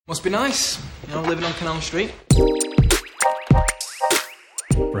Must be nice, living on Canal Street.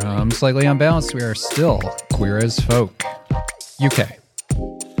 From Slightly Unbalanced, we are still queer as folk. UK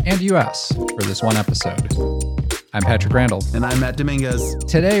and US for this one episode. I'm Patrick Randall. And I'm Matt Dominguez.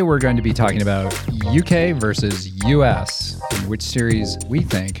 Today we're going to be talking about UK versus US and which series we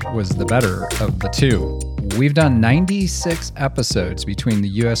think was the better of the two. We've done 96 episodes between the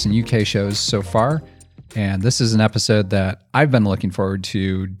US and UK shows so far, and this is an episode that I've been looking forward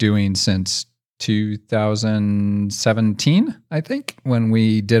to doing since 2017, I think, when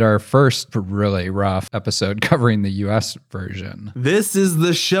we did our first really rough episode covering the US version. This is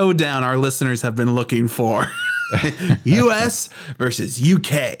the showdown our listeners have been looking for. US versus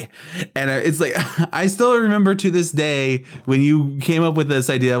UK. And it's like, I still remember to this day when you came up with this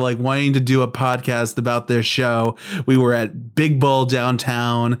idea of like wanting to do a podcast about this show. We were at Big Bull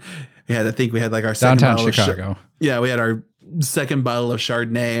downtown. We had like our second downtown bottle Chicago. we had our second bottle of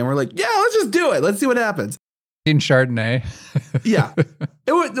Chardonnay, and we're like, yeah, let's just do it. Let's see what happens. In Chardonnay. Yeah.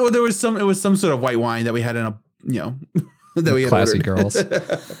 It was some sort of white wine that we had in a, that we had classy ordered. girls.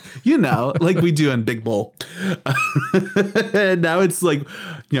 Like we do in Big Bull. And now it's like,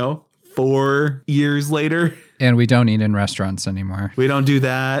 4 years later. And we don't eat in restaurants anymore. We don't do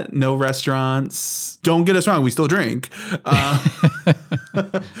that. No restaurants. Don't get us wrong. We still drink.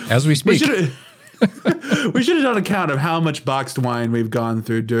 As we speak. We should have done a count of how much boxed wine we've gone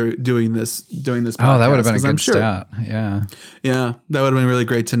through doing this podcast. Oh, that would have been a good stat. Yeah. Yeah, that would have been really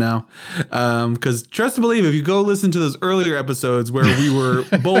great to know. Because trust and believe, if you go listen to those earlier episodes where we were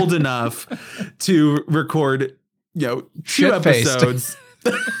bold enough to record, 2 episodes,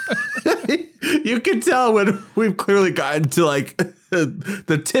 you can tell when we've clearly gotten to like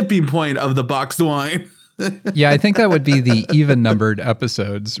the tipping point of the boxed wine. Yeah, I think that would be the even-numbered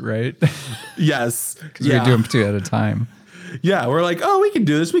episodes, right? Yes. Because we do them 2 at a time. Yeah, we're like, oh, we can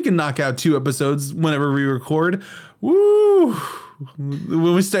do this. We can knock out 2 episodes whenever we record. Woo!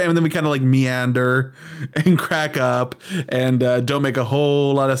 When we stay, and then we kind of like meander and crack up and don't make a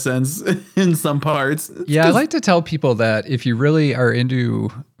whole lot of sense in some parts. Yeah, I like to tell people that if you really are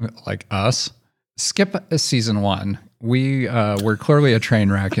into, like us, skip season 1. We were clearly a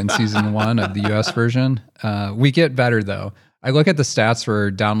train wreck in season 1 of the US version. We get better, though. I look at the stats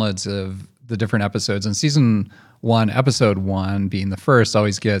for downloads of the different episodes, and season 1, episode 1 being the first,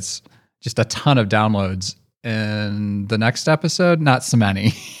 always gets just a ton of downloads. And the next episode, not so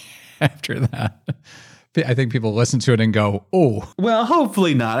many after that. I think people listen to it and go, oh. Well,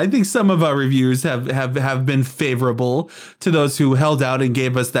 hopefully not. I think some of our reviews have been favorable to those who held out and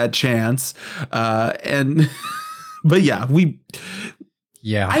gave us that chance. But yeah,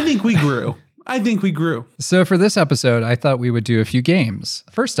 I think we grew. So for this episode, I thought we would do a few games.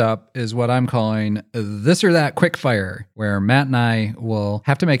 First up is what I'm calling This or That Quick Fire, where Matt and I will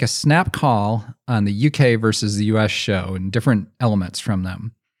have to make a snap call on the UK versus the US show and different elements from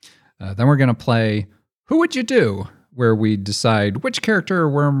them. Then we're going to play Who Would You Do, where we decide which character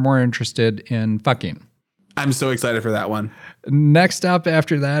we're more interested in fucking. I'm so excited for that one. Next up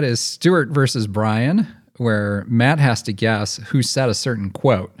after that is Stuart versus Brian, where Matt has to guess who said a certain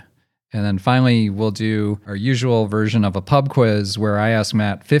quote. And then finally, we'll do our usual version of a pub quiz where I ask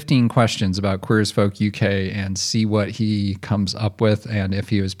Matt 15 questions about Queer as Folk UK and see what he comes up with and if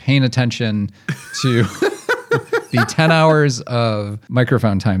he was paying attention to the 10 hours of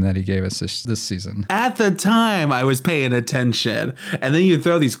microphone time that he gave us this season. At the time, I was paying attention. And then you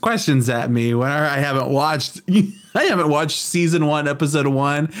throw these questions at me when I haven't watched season 1, episode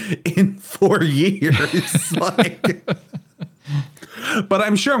 1 in 4 years. But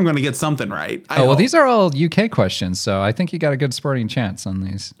I'm sure I'm going to get something right. Well, these are all UK questions, so I think you got a good sporting chance on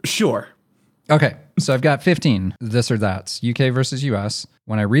these. Sure. Okay, so I've got 15 this or that's, UK versus US.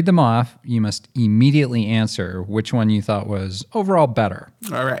 When I read them off, you must immediately answer which one you thought was overall better.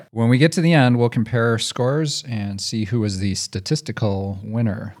 All right. When we get to the end, we'll compare scores and see who was the statistical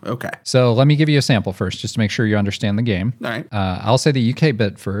winner. Okay. So let me give you a sample first, just to make sure you understand the game. All right. I'll say the UK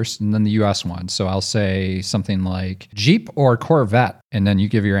bit first, and then the US one. So I'll say something like Jeep or Corvette, and then you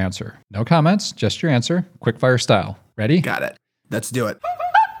give your answer. No comments, just your answer, quickfire style. Ready? Got it. Let's do it.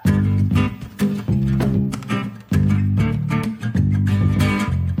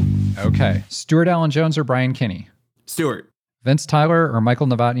 Okay. Stuart Allen Jones or Brian Kinney? Stuart. Vince Tyler or Michael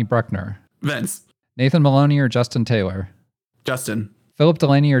Novotny Bruckner? Vince. Nathan Maloney or Justin Taylor? Justin. Philip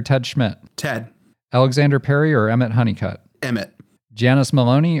Delaney or Ted Schmidt? Ted. Alexander Perry or Emmett Honeycutt? Emmett. Janice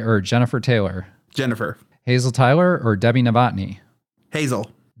Maloney or Jennifer Taylor? Jennifer. Hazel Tyler or Debbie Novotny? Hazel.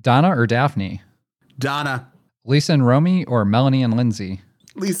 Donna or Daphne? Donna. Lisa and Romy or Melanie and Lindsay?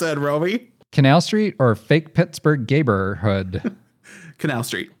 Lisa and Romy. Canal Street or fake Pittsburgh neighborhood? Canal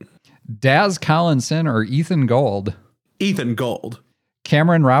Street. Daz Collinson or Ethan Gold? Ethan Gold.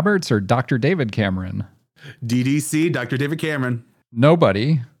 Cameron Roberts or Dr. David Cameron? DDC, Dr. David Cameron.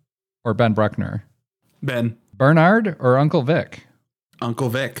 Nobody or Ben Bruckner? Ben. Bernard or Uncle Vic? Uncle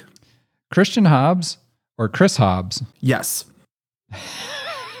Vic. Christian Hobbs or Chris Hobbs? Yes.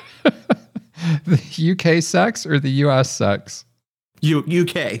 The UK sex or the US sex?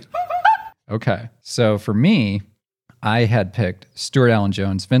 UK. Okay. So for me, I had picked Stuart Allen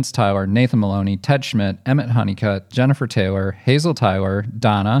Jones, Vince Tyler, Nathan Maloney, Ted Schmidt, Emmett Honeycutt, Jennifer Taylor, Hazel Tyler,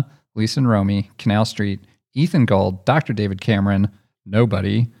 Donna, Lisa and Romy, Canal Street, Ethan Gold, Dr. David Cameron,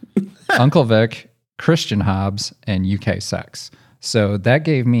 Nobody, Uncle Vic, Christian Hobbs, and UK sex. So that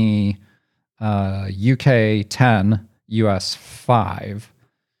gave me UK 10, US 5.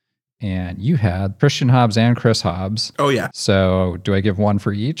 And you had Christian Hobbs and Chris Hobbs. Oh, yeah. So do I give one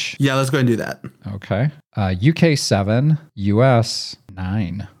for each? Yeah, let's go ahead and do that. Okay. UK 7, US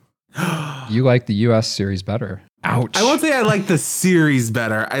 9. You like the US series better. Ouch. I won't say I liked the series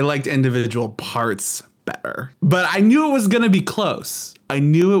better. I liked individual parts better. But I knew it was going to be close.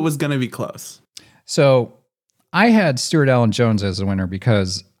 So I had Stuart Allen Jones as a winner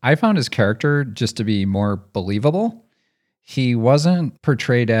because I found his character just to be more believable. He wasn't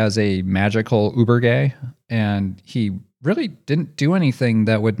portrayed as a magical uber gay, and he really didn't do anything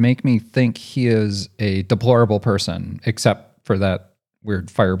that would make me think he is a deplorable person, except for that weird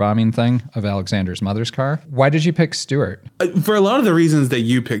firebombing thing of Alexander's mother's car. Why did you pick Stuart? For a lot of the reasons that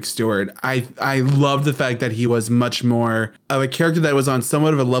you picked Stuart, I love the fact that he was much more of a character that was on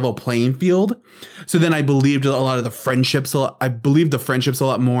somewhat of a level playing field. So then I believed a lot of the friendships. I believed the friendships a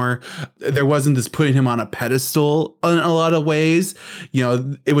lot more. There wasn't this putting him on a pedestal in a lot of ways. You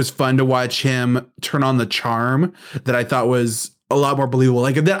know, it was fun to watch him turn on the charm that I thought was a lot more believable.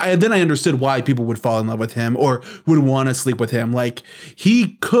 Like then I understood why people would fall in love with him or would want to sleep with him. Like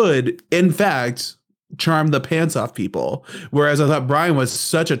he could, in fact, charm the pants off people. Whereas I thought Brian was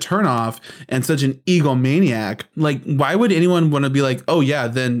such a turnoff and such an egomaniac. Like, why would anyone want to be like, oh yeah,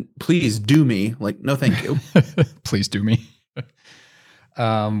 then please do me? Like, no, thank you. Please do me.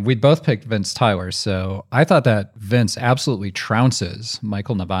 We'd both picked Vince Tyler. So I thought that Vince absolutely trounces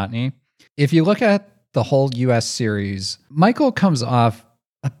Michael Novotny. If you look at the whole US series, Michael comes off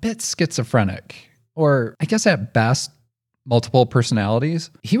a bit schizophrenic, or I guess at best, multiple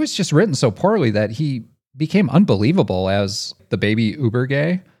personalities. He was just written so poorly that he became unbelievable as the baby uber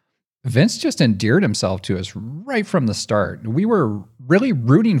gay. Vince just endeared himself to us right from the start. We were really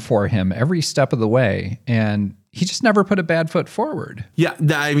rooting for him every step of the way, and he just never put a bad foot forward. Yeah,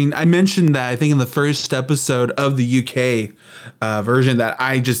 I mean, I mentioned that I think in the first episode of the UK version that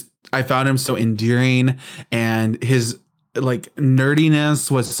I found him so endearing, and his like nerdiness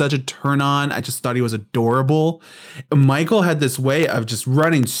was such a turn on. I just thought he was adorable. Michael had this way of just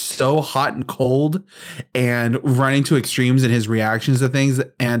running so hot and cold and running to extremes in his reactions to things.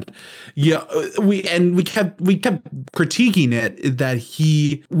 And yeah, we kept critiquing it, that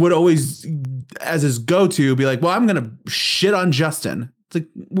he would always, as his go-to, be like, well, I'm going to shit on Justin. It's like,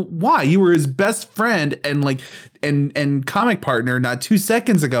 why? You were his best friend and like and comic partner not 2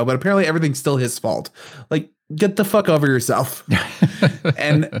 seconds ago, but apparently everything's still his fault. Like, get the fuck over yourself.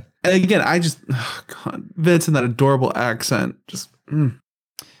 and again, God, Vince in that adorable accent.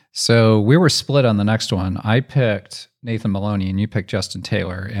 So we were split on the next one. I picked Nathan Maloney and you picked Justin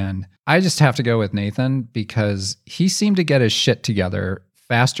Taylor. And I just have to go with Nathan because he seemed to get his shit together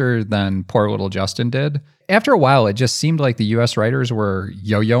faster than poor little Justin did. After a while, it just seemed like the US writers were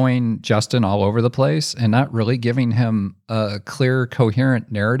yo-yoing Justin all over the place and not really giving him a clear,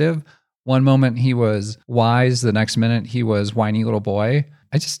 coherent narrative. One moment he was wise, the next minute he was whiny little boy.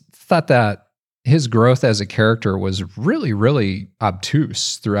 I just thought that his growth as a character was really, really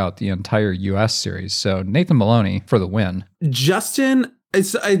obtuse throughout the entire US series. So Nathan Maloney for the win. Justin, I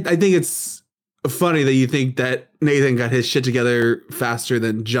think it's funny that you think that Nathan got his shit together faster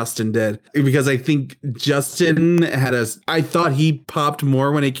than Justin did, because I think Justin I thought he popped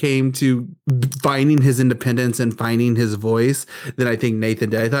more when it came to finding his independence and finding his voice than I think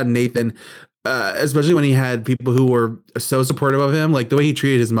Nathan did. I thought Nathan, especially when he had people who were so supportive of him, like the way he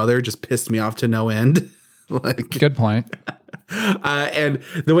treated his mother just pissed me off to no end. Like, good point. And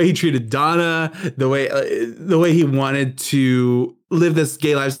the way he treated Donna, the way he wanted to live this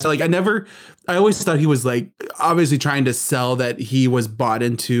gay lifestyle. Like I always thought he was like obviously trying to sell that he was bought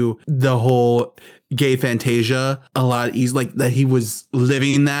into the whole gay fantasia a lot easier, like that he was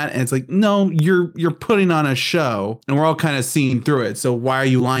living that. And it's like, no, you're putting on a show and we're all kind of seeing through it. So why are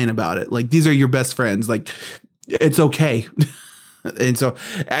you lying about it? Like, these are your best friends. Like, it's okay. And so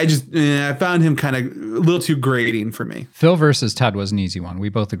I found him kind of a little too grating for me. Phil versus Ted was an easy one. We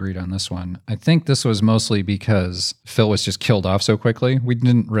both agreed on this one. I think this was mostly because Phil was just killed off so quickly. We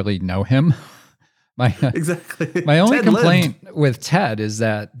didn't really know him. Exactly. My only Ted complaint lived. with Ted is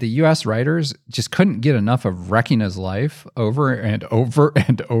that the US writers just couldn't get enough of wrecking his life over and over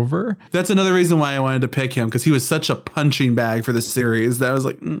and over. That's another reason why I wanted to pick him, because he was such a punching bag for the series that I was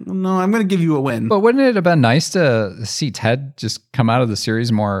like, no, I'm going to give you a win. But wouldn't it have been nice to see Ted just come out of the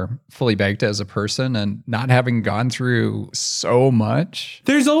series more fully baked as a person and not having gone through so much?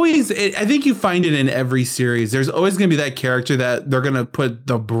 There's always, I think you find it in every series. There's always going to be that character that they're going to put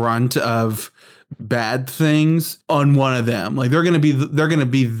the brunt of bad things on one of them. Like they're going to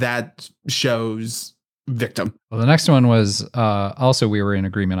be that show's victim. Well, the next one was also we were in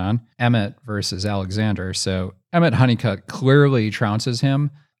agreement on Emmett versus Alexander. So Emmett Honeycutt clearly trounces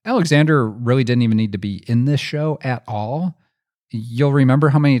him. Alexander really didn't even need to be in this show at all. You'll remember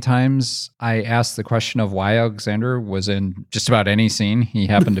how many times I asked the question of why Alexander was in just about any scene he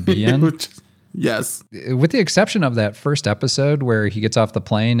happened to be in. Yes. With the exception of that first episode where he gets off the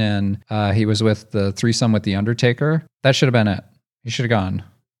plane and he was with the threesome with the Undertaker. That should have been it. He should have gone.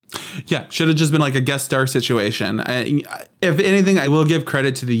 Yeah, should have just been like a guest star situation. If anything, I will give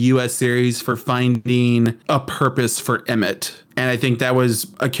credit to the U.S. series for finding a purpose for Emmett. And I think that was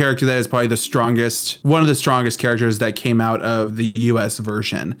a character that is probably one of the strongest characters that came out of the U.S.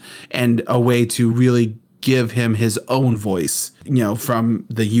 version, and a way to really give him his own voice, from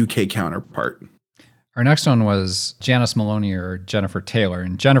the UK counterpart. Our next one was Janice Maloney or Jennifer Taylor.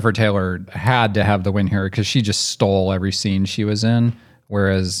 And Jennifer Taylor had to have the win here because she just stole every scene she was in.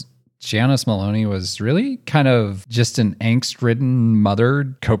 Whereas Janice Maloney was really kind of just an angst-ridden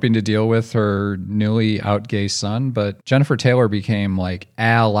mother coping to deal with her newly out gay son. But Jennifer Taylor became like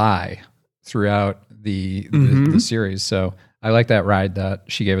ally throughout the series. So I like that ride that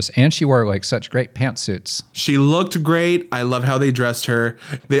she gave us. And she wore like such great pantsuits. She looked great. I love how they dressed her.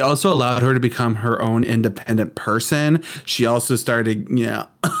 They also allowed her to become her own independent person. She also started,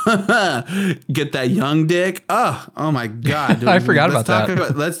 get that young dick. Oh my God. I forgot about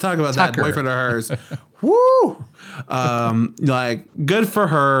that. Let's talk about that boyfriend of hers. Woo! Good for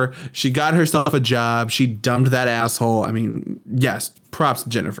her. She got herself a job. She dumped that asshole. I mean, yes, props to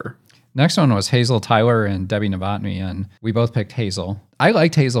Jennifer. Next one was Hazel Tyler and Debbie Novotny, and we both picked Hazel. I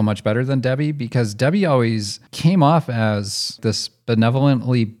liked Hazel much better than Debbie because Debbie always came off as this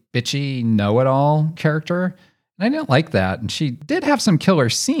benevolently bitchy know-it-all character, and I didn't like that. And she did have some killer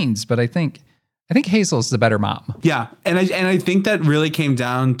scenes, but I think Hazel's the better mom. Yeah, and I think that really came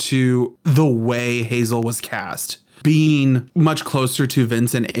down to the way Hazel was cast. Being much closer to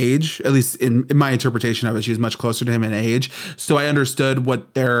Vince in age, at least in my interpretation of it, she was much closer to him in age. So I understood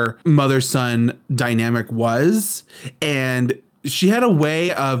what their mother-son dynamic was. And she had a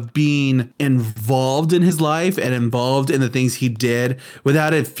way of being involved in his life and involved in the things he did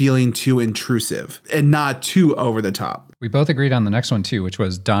without it feeling too intrusive and not too over the top. We both agreed on the next one too, which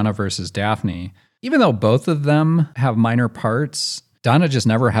was Donna versus Daphne. Even though both of them have minor parts, Donna just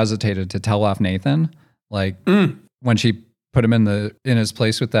never hesitated to tell off Nathan. When she put him in his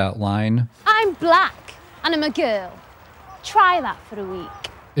place with that line. I'm black and I'm a girl. Try that for a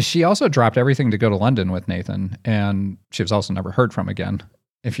week. She also dropped everything to go to London with Nathan, and she was also never heard from again.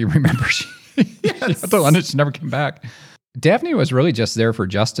 If you remember, she went to London, she never came back. Daphne was really just there for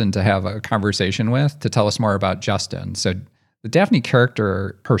Justin to have a conversation with, to tell us more about Justin. So the Daphne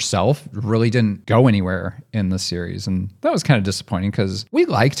character herself really didn't go anywhere in the series. And that was kind of disappointing because we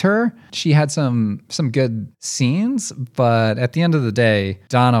liked her. She had some good scenes, but at the end of the day,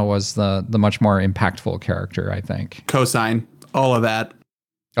 Donna was the much more impactful character, I think. Cosign, all of that.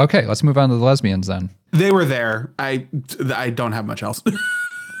 Okay, let's move on to the lesbians then. They were there. I don't have much else.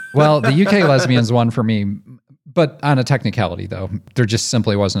 Well, the UK lesbians won for me. But on a technicality, though, there just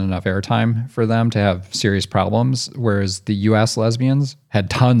simply wasn't enough airtime for them to have serious problems, whereas the U.S. lesbians had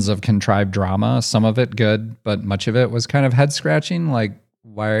tons of contrived drama, some of it good, but much of it was kind of head-scratching, like,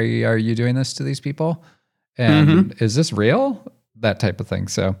 why are you doing this to these people? And is this real? That type of thing.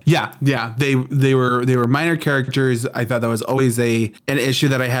 So yeah, they were minor characters. I thought that was always an issue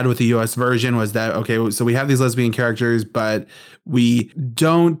that I had with the US version, was that, okay, so we have these lesbian characters, but we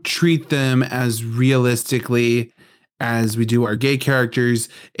don't treat them as realistically as we do our gay characters.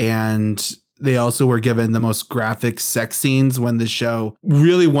 And they also were given the most graphic sex scenes when the show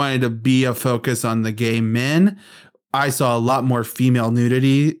really wanted to be a focus on the gay men. I saw a lot more female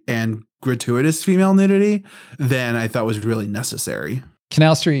nudity and gratuitous female nudity than I thought was really necessary.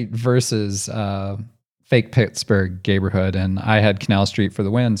 Canal Street versus fake Pittsburgh neighborhood, and I had Canal Street for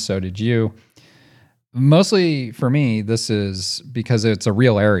the win. So did you. Mostly for me, this is because it's a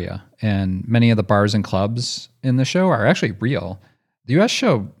real area, and many of the bars and clubs in the show are actually real. The US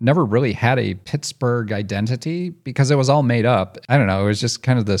show never really had a Pittsburgh identity because it was all made up. I don't know, it was just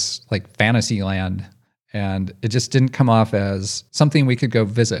kind of this like fantasy land, and it just didn't come off as something we could go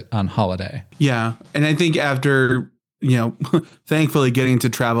visit on holiday. Yeah. And I think after, thankfully getting to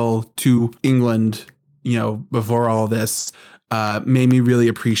travel to England, before all this, made me really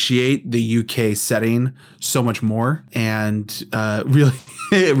appreciate the UK setting so much more. And really,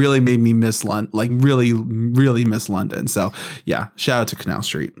 it really made me miss London, like really, really miss London. So yeah, shout out to Canal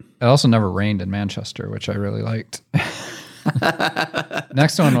Street. It also never rained in Manchester, which I really liked.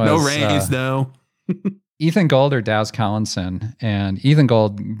 Next one was no rains, no. Ethan Gold or Daz Collinson. And Ethan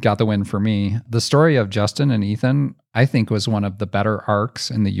Gold got the win for me. The story of Justin and Ethan, I think, was one of the better arcs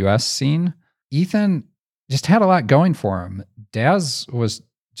in the US scene. Ethan just had a lot going for him. Daz was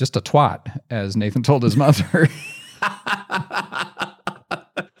just a twat, as Nathan told his mother.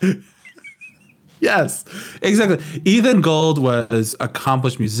 Yes, exactly. Ethan Gold was an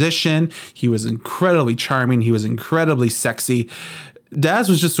accomplished musician. He was incredibly charming. He was incredibly sexy. Daz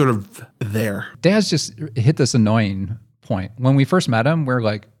was just sort of there. Daz just hit this annoying point. When we first met him, we're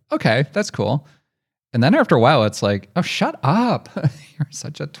like, okay, that's cool. And then after a while, it's like, oh, shut up. You're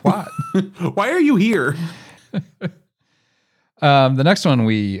such a twat. Why are you here? The next one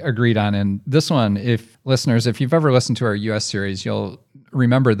we agreed on, and this one, if you've ever listened to our US series, you'll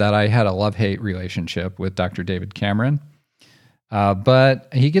remember that I had a love-hate relationship with Dr. David Cameron. But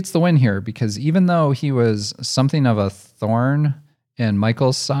he gets the win here because even though he was something of a thorn in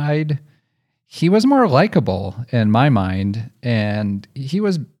Michael's side, he was more likable in my mind, and he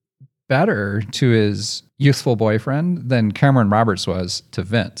was better to his youthful boyfriend than Cameron Roberts was to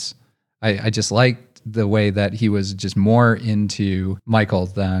Vince. I just liked the way that he was just more into Michael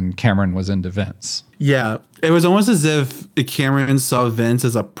than Cameron was into Vince. Yeah, it was almost as if Cameron saw Vince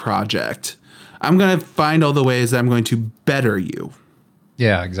as a project. I'm going to find all the ways that I'm going to better you.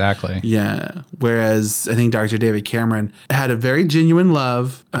 Yeah, exactly. Yeah. Whereas I think Dr. David Cameron had a very genuine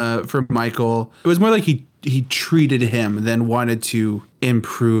love for Michael. It was more like he treated him than wanted to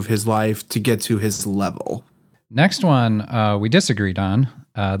improve his life to get to his level. Next one we disagreed on.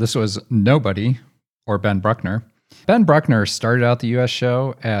 This was Nobody, or Ben Bruckner. Ben Bruckner started out the US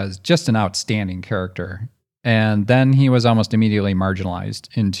show as just an outstanding character. And then he was almost immediately marginalized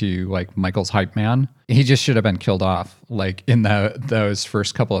into like Michael's hype man. He just should have been killed off like in those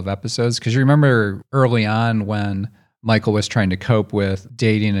first couple of episodes. Because you remember early on when Michael was trying to cope with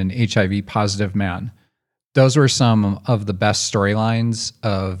dating an HIV positive man. Those were some of the best storylines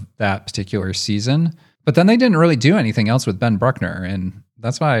of that particular season. But then they didn't really do anything else with Ben Bruckner. And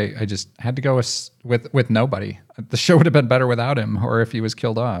that's why I just had to go with Nobody. The show would have been better without him, or if he was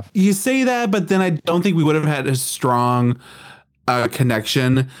killed off. You say that, but then I don't think we would have had a strong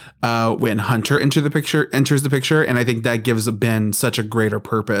connection when Hunter enters the picture. And I think that gives Ben such a greater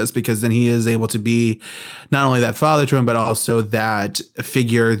purpose, because then he is able to be not only that father to him, but also that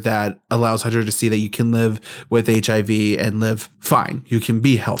figure that allows Hunter to see that you can live with HIV and live fine. You can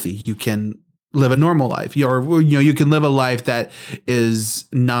be healthy. You can live a normal life. You can live a life that is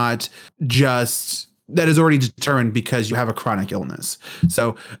not just that is already determined because you have a chronic illness.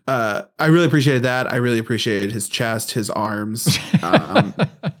 So I really appreciated that. I really appreciated his chest, his arms.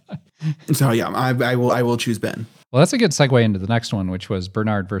 So yeah, I will choose Ben. Well, that's a good segue into the next one, which was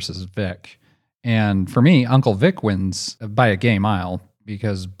Bernard versus Vic. And for me, Uncle Vic wins by a gay mile,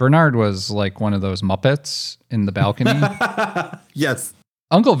 because Bernard was like one of those Muppets in the balcony. Yes.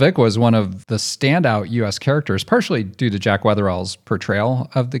 Uncle Vic was one of the standout U.S. characters, partially due to Jack Weatherall's portrayal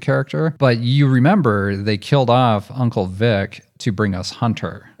of the character. But you remember they killed off Uncle Vic to bring us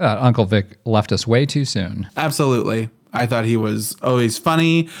Hunter. Uncle Vic left us way too soon. Absolutely. I thought he was always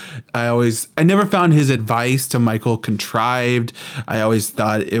funny. I never found his advice to Michael contrived. I always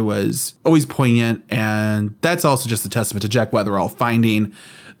thought it was always poignant. And that's also just a testament to Jack Weatherall finding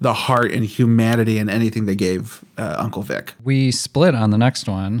the heart and humanity in anything they gave Uncle Vic. We split on the next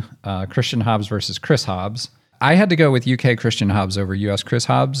one, Christian Hobbs versus Chris Hobbs. I had to go with UK Christian Hobbs over US Chris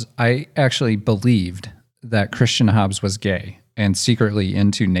Hobbs. I actually believed that Christian Hobbs was gay and secretly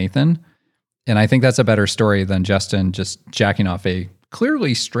into Nathan. And I think that's a better story than Justin just jacking off a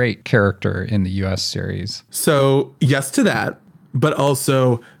clearly straight character in the US series. So yes to that, but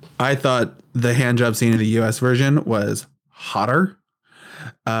also I thought the handjob scene in the US version was hotter.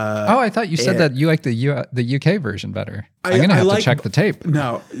 I thought you said that you like the UK version better. I'm gonna have to check the tape.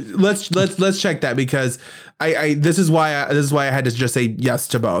 No, let's check that, because this is why I had to just say yes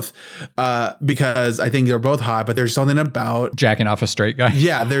to both, because I think they're both hot, but there's something about jacking off a straight guy.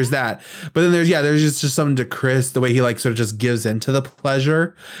 Yeah, there's that. But then there's just something to Chris, the way he like sort of just gives into the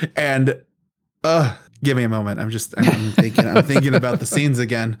pleasure. And give me a moment. I'm thinking about the scenes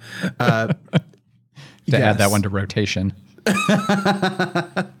again. To add that one to rotation.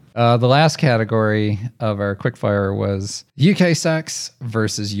 The last category of our quickfire was UK sex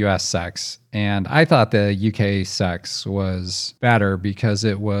versus US sex. And I thought the UK sex was better because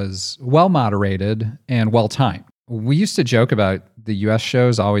it was well moderated and well timed. We used to joke about the US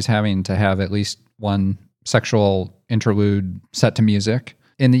shows always having to have at least one sexual interlude set to music.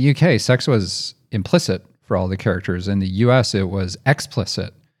 In the UK, sex was implicit for all the characters. In the US, it was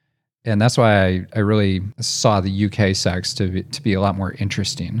explicit. And that's why I really saw the UK sex to be a lot more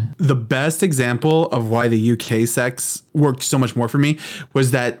interesting. The best example of why the UK sex worked so much more for me was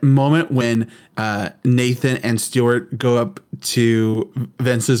that moment when Nathan and Stuart go up to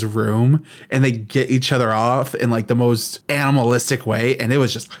Vince's room and they get each other off in like the most animalistic way. And it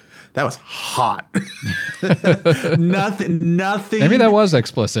was just, that was hot. Nothing. Maybe that was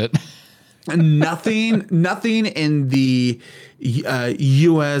explicit. Nothing in the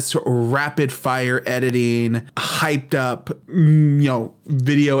US rapid fire editing, hyped up,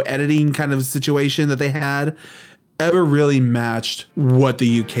 video editing kind of situation that they had ever really matched what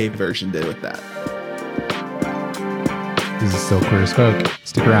the UK version did with that. This is still Queer as Folk.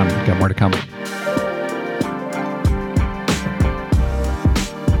 Stick around, we've got more to come.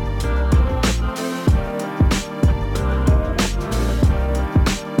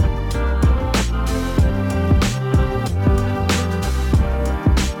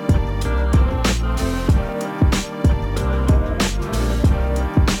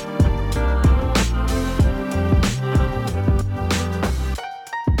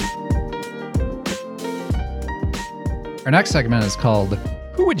 Our next segment is called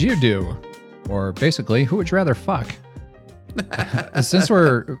Who Would You Do? Or basically, who would you rather fuck? Since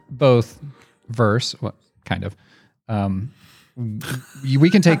we're both verse, well, kind of, we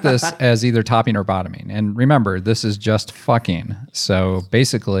can take this as either topping or bottoming. And remember, this is just fucking. So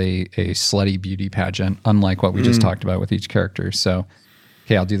basically a slutty beauty pageant, unlike what we just talked about with each character. So,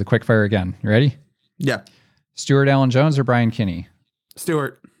 okay, I'll do the quickfire again. You ready? Yeah. Stuart Allen Jones or Brian Kinney?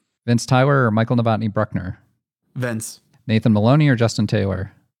 Stuart. Vince Tyler or Michael Novotny Bruckner? Vince. Nathan Maloney or Justin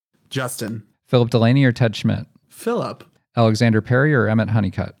Taylor? Justin. Philip Delaney or Ted Schmidt? Philip. Alexander Perry or Emmett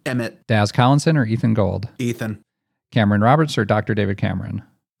Honeycutt? Emmett. Daz Collinson or Ethan Gold? Ethan. Cameron Roberts or Dr. David Cameron?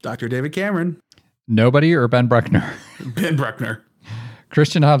 Dr. David Cameron. Nobody or Ben Bruckner? Ben Bruckner.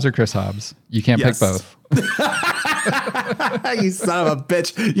 Christian Hobbs or Chris Hobbs? You can't pick both. You son of a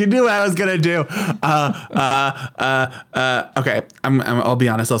bitch. You knew what I was going to do. Okay. I'll be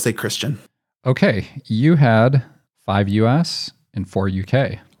honest. I'll say Christian. Okay. You had 5 US and 4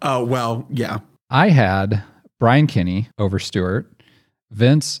 UK. Oh, well, yeah. I had Brian Kinney over Stuart,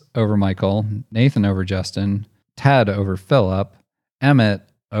 Vince over Michael, Nathan over Justin, Ted over Philip, Emmett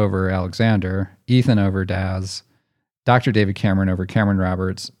over Alexander, Ethan over Daz, Dr. David Cameron over Cameron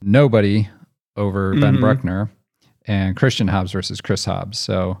Roberts, nobody over Ben Bruckner, and Christian Hobbs versus Chris Hobbs.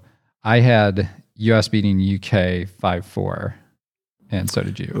 So I had US beating UK 5-4, and so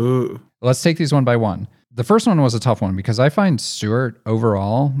did you. Ooh. Let's take these one by one. The first one was a tough one because I find Stuart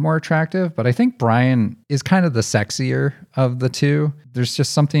overall more attractive, but I think Brian is kind of the sexier of the two. There's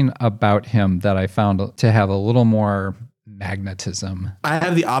just something about him that I found to have a little more magnetism. I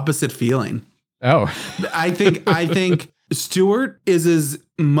have the opposite feeling. Oh. I think Stuart is as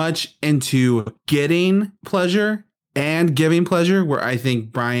much into getting pleasure and giving pleasure, where I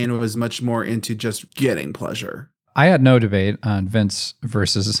think Brian was much more into just getting pleasure. I had no debate on Vince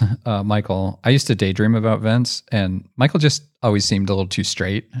versus Michael. I used to daydream about Vince, and Michael just always seemed a little too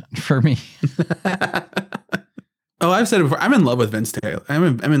straight for me. Oh, I've said it before. I'm in love with Vince Taylor.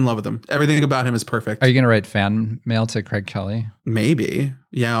 I'm in love with him. Everything about him is perfect. Are you going to write fan mail to Craig Kelly? Maybe.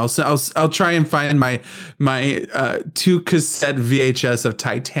 Yeah, I'll try and find my 2 cassette VHS of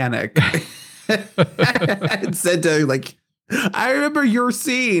Titanic and said to like, I remember your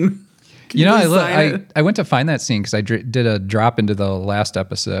scene. I went to find that scene because I did a drop into the last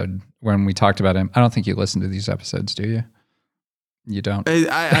episode when we talked about him. I don't think you listen to these episodes, do you? You don't.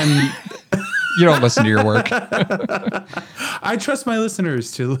 I'm. You don't listen to your work. I trust my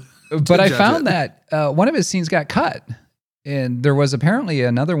listeners to. But I found that one of his scenes got cut. And there was apparently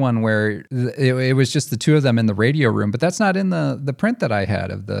another one where it was just the two of them in the radio room, but that's not in the print that I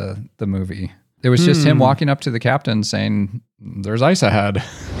had of the movie. It was just him walking up to the captain saying, "There's ice ahead."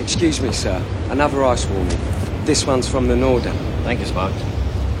 Excuse me, sir. Another ice warning. This one's from the Northern. Thank you, Spock.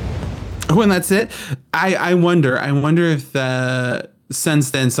 Oh, and that's it. I wonder if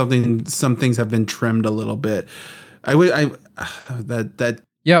since then some things have been trimmed a little bit.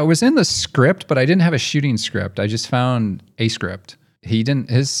 Yeah, it was in the script, but I didn't have a shooting script. I just found a script.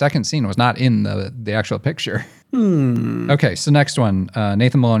 His second scene was not in the actual picture. Okay, so next one,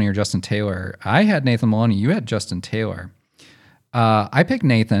 Nathan Maloney or Justin Taylor. I had Nathan Maloney. You had Justin Taylor. I picked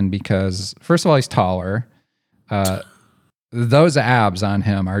Nathan because, first of all, he's taller. Those abs on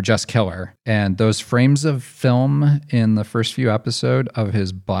him are just killer. And those frames of film in the first few episodes of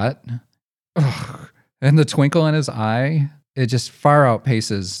his butt, and the twinkle in his eye, it just far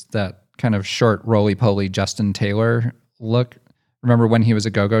outpaces that kind of short, roly-poly Justin Taylor look. Remember when he was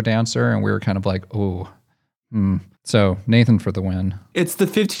a go-go dancer and we were kind of like, oh, So Nathan for the win. It's the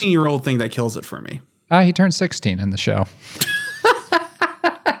 15-year-old thing that kills it for me. He turned 16 in the show.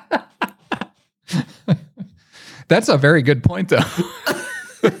 That's a very good point, though.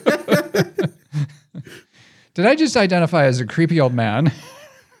 Did I just identify as a creepy old man?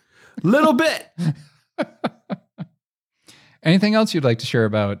 Little bit. Anything else you'd like to share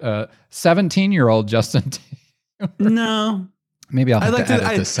about 17-year-old Justin Taylor? No. Maybe I'll have to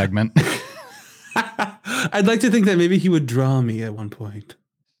edit this segment. I'd like to think that maybe he would draw me at one point.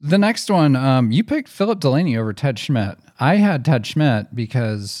 The next one, you picked Philip Delaney over Ted Schmidt. I had Ted Schmidt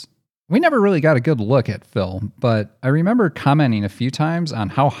because we never really got a good look at Phil, but I remember commenting a few times on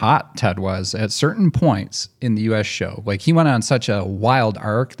how hot Ted was at certain points in the US show. Like he went on such a wild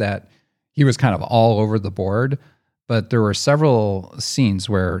arc that he was kind of all over the board, but there were several scenes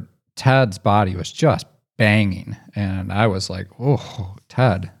where Ted's body was just banging, and I was like, "Oh,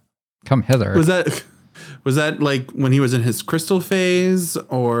 Ted, come hither." Was that like when he was in his crystal phase,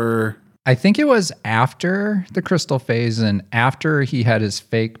 or? I think it was after the crystal phase and after he had his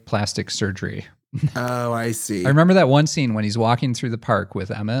fake plastic surgery. Oh, I see. I remember that one scene when he's walking through the park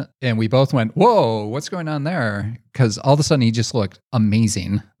with Emmett, and we both went, "Whoa, what's going on there?" Because all of a sudden he just looked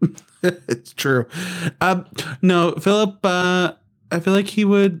amazing. It's true. No, Philip. I feel like he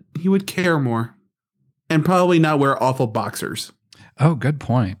would care more, and probably not wear awful boxers. Oh, good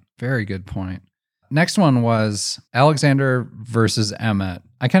point. Very good point. Next one was Alexander versus Emmett.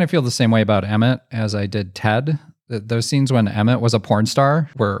 I kind of feel the same way about Emmett as I did Ted. Those scenes when Emmett was a porn star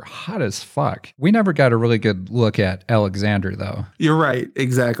were hot as fuck. We never got a really good look at Alexander, though. You're right.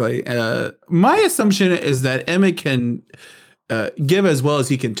 Exactly. My assumption is that Emmett can give as well as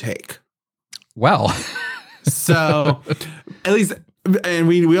he can take. Well. So at least, and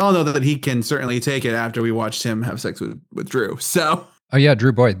we all know that he can certainly take it after we watched him have sex with Drew. So. Oh, yeah,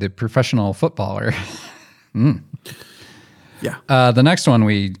 Drew Boyd, the professional footballer. Yeah. The next one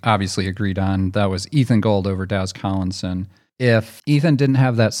we obviously agreed on, that was Ethan Gold over Daz Collinson. If Ethan didn't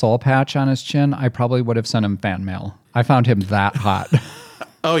have that soul patch on his chin, I probably would have sent him fan mail. I found him that hot.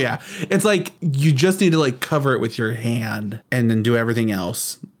 Oh, yeah. It's like you just need to like cover it with your hand and then do everything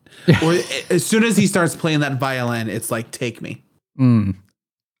else. Or as soon as he starts playing that violin, it's like, take me.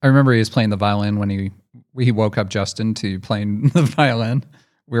 I remember he was playing the violin when he woke up Justin to playing the violin.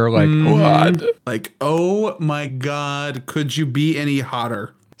 We were like, what? Like, oh my God, could you be any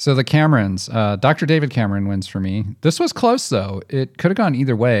hotter? So the Camerons, Dr. David Cameron wins for me. This was close, though. It could have gone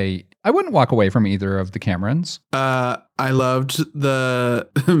either way. I wouldn't walk away from either of the Camerons. I loved the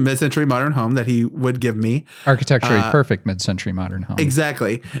mid-century modern home that he would give me. Architecturally perfect mid-century modern home.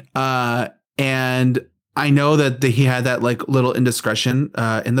 Exactly. And I know that he had that like little indiscretion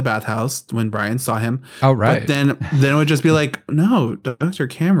in the bathhouse when Brian saw him. Oh, right. But then it would just be like, no, Dr.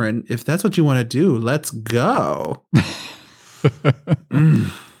 Cameron, if that's what you want to do, let's go.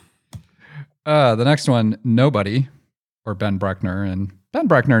 The next one, Nobody, or Ben Bruckner. And Ben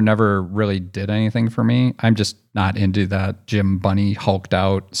Bruckner never really did anything for me. I'm just not into that Jim Bunny hulked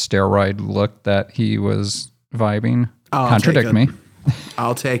out steroid look that he was vibing. Contradict me.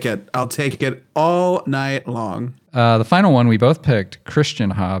 I'll take it. I'll take it all night long. The final one we both picked,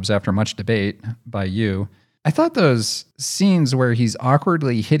 Christian Hobbs, after much debate by you. I thought those scenes where he's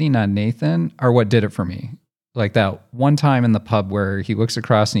awkwardly hitting on Nathan are what did it for me. Like that one time in the pub where he looks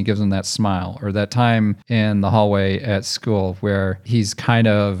across and he gives him that smile, or that time in the hallway at school where he's kind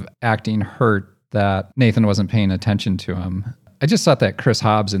of acting hurt that Nathan wasn't paying attention to him. I just thought that Chris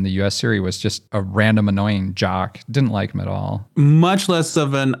Hobbs in the US series was just a random annoying jock. Didn't like him at all. Much less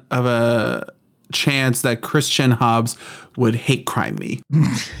of a chance that Christian Hobbs would hate crime me.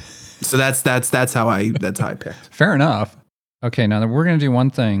 So that's how I picked. Fair enough. Okay, now we're going to do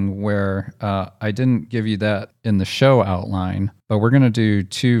one thing where I didn't give you that in the show outline, but we're going to do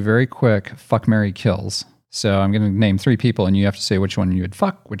 2 very quick fuck, marry, kills. So I'm going to name 3 people, and you have to say which one you would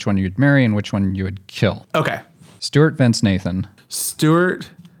fuck, which one you would marry, and which one you would kill. Okay. Stuart, Vince, Nathan. Stuart,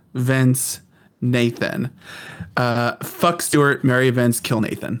 Vince, Nathan. Fuck Stuart, marry Vince, kill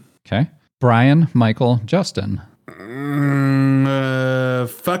Nathan. Okay. Brian, Michael, Justin.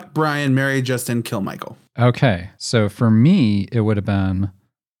 Fuck Brian, marry Justin, kill Michael. Okay. So for me, it would have been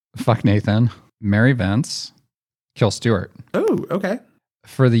fuck Nathan, marry Vince, kill Stuart. Oh, okay.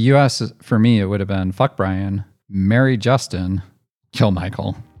 For the US, for me, it would have been fuck Brian, marry Justin, kill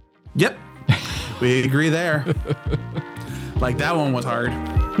Michael. Yep. We agree there. Like, that one was hard.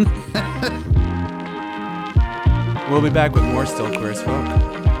 We'll be back with more Still Queer as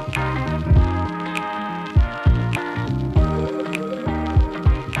Folk.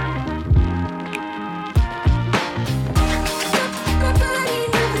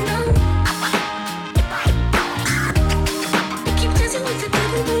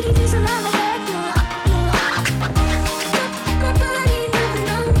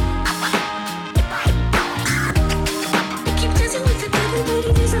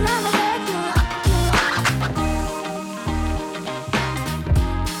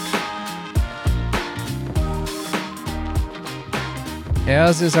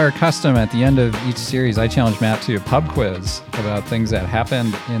 As is our custom at the end of each series, I challenge Matt to a pub quiz about things that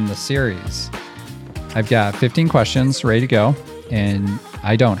happened in the series. I've got 15 questions ready to go, and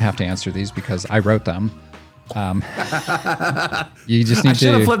I don't have to answer these because I wrote them. You just need I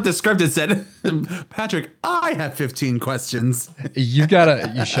should have to flipped the script and said, Patrick, I have 15 questions. You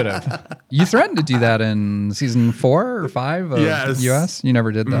should have. You threatened to do that in season 4 or 5 of Yes. US. You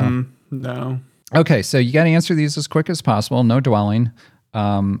never did that. No. Okay, so you got to answer these as quick as possible. No dwelling.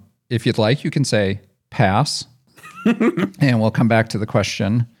 If you'd like, you can say pass, and we'll come back to the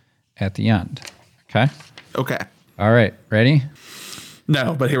question at the end. Okay? Okay. All right, ready?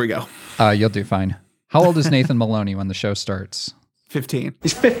 No, but here we go. You'll do fine. How old is Nathan Maloney when the show starts? 15.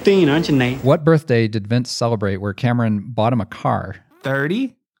 He's 15, aren't you, Nate? What birthday did Vince celebrate where Cameron bought him a car?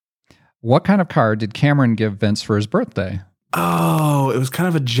 30? What kind of car did Cameron give Vince for his birthday? Oh, it was kind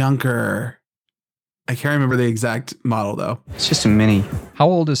of a junker. I can't remember the exact model, though. It's just a mini. How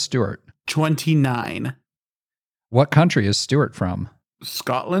old is Stuart? 29. What country is Stuart from?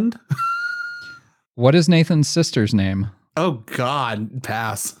 Scotland? What is Nathan's sister's name? Oh, God.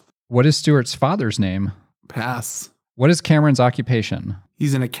 Pass. What is Stuart's father's name? Pass. What is Cameron's occupation?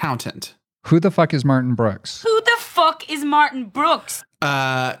 He's an accountant. Who the fuck is Martin Brooks? Who the fuck is Martin Brooks?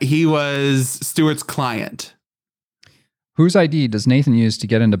 He was Stuart's client. Whose ID does Nathan use to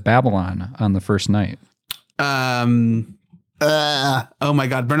get into Babylon on the first night? Oh my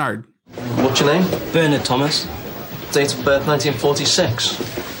God, Bernard. What's your name? Bernard Thomas. Date of birth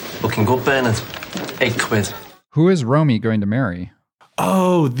 1946. Looking good, Bernard. £8. Who is Romy going to marry?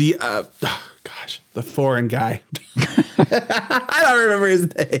 Oh, the foreign guy. I don't remember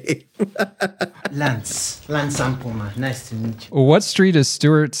his name. Lance Ampelman. Nice to meet you. What street is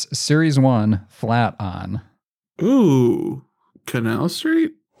Stuart's Series 1 flat on? Ooh, Canal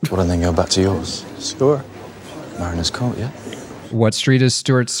Street? Well, then go back to yours. Sure. Mariner's Court, yeah? What street is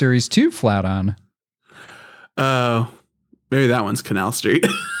Stuart's Series 2 flat on? Oh, maybe that one's Canal Street.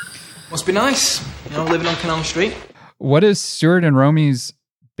 Must be nice, living on Canal Street. What is Stuart and Romy's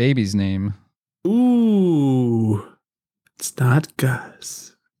baby's name? Ooh, it's not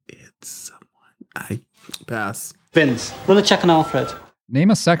Gus. It's someone. I pass. Vince, run a check on Alfred.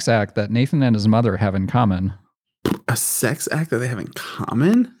 Name a sex act that Nathan and his mother have in common. A sex act that they have in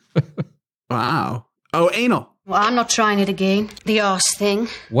common? Wow. Oh, anal. Well, I'm not trying it again. The arse thing.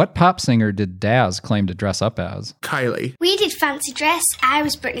 What pop singer did Daz claim to dress up as? Kylie. We did fancy dress. I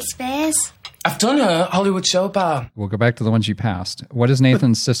was Britney Spears. I've done a Hollywood soap opera. We'll go back to the ones you passed. What is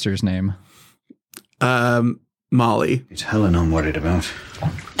Nathan's sister's name? Molly. It's Helen I'm worried about.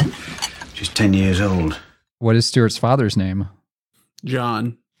 She's 10 years old. What is Stuart's father's name?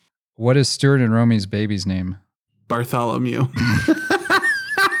 John. What is Stuart and Romy's baby's name? Bartholomew.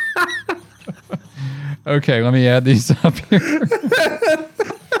 Okay, let me add these up here.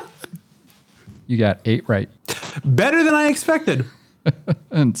 You got 8 right. Better than I expected.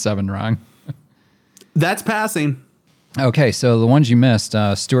 And 7 wrong. That's passing. Okay, so the ones you missed,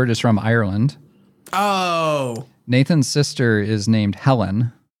 Stuart is from Ireland. Oh. Nathan's sister is named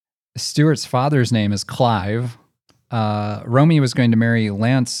Helen. Stuart's father's name is Clive. Romy was going to marry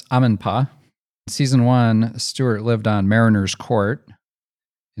Lance Amanpa. Season 1, Stuart lived on Mariner's Court.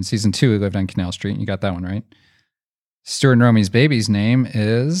 In season 2, he lived on Canal Street. You got that one right. Stuart and Romy's baby's name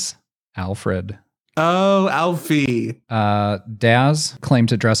is Alfred. Oh, Alfie. Daz claimed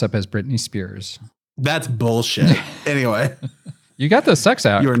to dress up as Britney Spears. That's bullshit. Anyway. You got the sex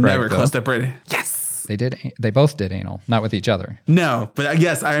out. You were never though. close to Britney. Yes. They both did anal, not with each other. No, but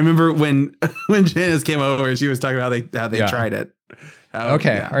yes, I remember when Janice came over, she was talking about how they tried it.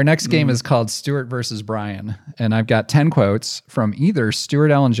 Okay, our next game is called Stuart versus Brian, and I've got 10 quotes from either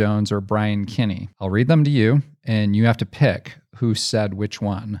Stuart Allen Jones or Brian Kinney. I'll read them to you, and you have to pick who said which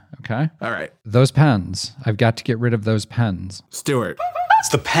one, okay? All right. Those pens. I've got to get rid of those pens. Stuart. It's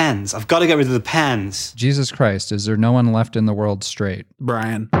the pens. I've got to get rid of the pens. Jesus Christ, is there no one left in the world straight?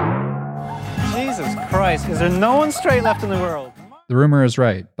 Brian. Jesus Christ, is there no one straight left in the world? The rumor is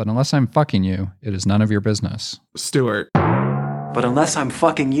right, but unless I'm fucking you, it is none of your business. Stuart. But unless I'm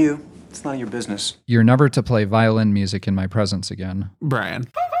fucking you, it's none of your business. You're never to play violin music in my presence again. Brian.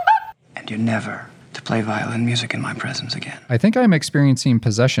 And you're never to play violin music in my presence again. I think I'm experiencing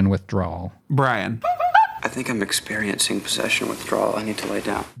possession withdrawal. Brian. I think I'm experiencing possession withdrawal. I need to lay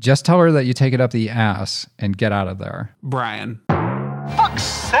down. Just tell her that you take it up the ass and get out of there. Brian. Fuck's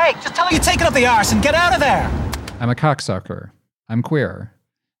sake, just tell her you take it up the arse and get out of there. I'm a cocksucker. I'm queer.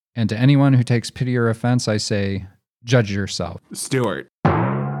 And to anyone who takes pity or offense, I say, judge yourself. Stuart.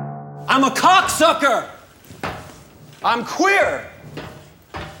 I'm a cocksucker! I'm queer!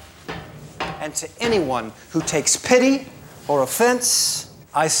 And to anyone who takes pity or offense,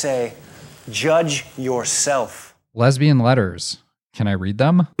 I say, judge yourself. Lesbian letters. Can I read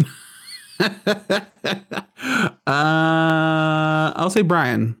them? I'll say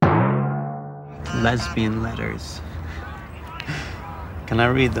Brian. Lesbian letters. Can I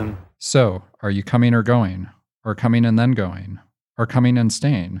read them? So, are you coming or going? Or coming and then going? Or coming and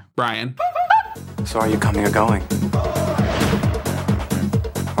staying? Brian. So are you coming or going?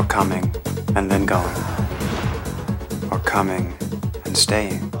 Or coming and then going? Or coming and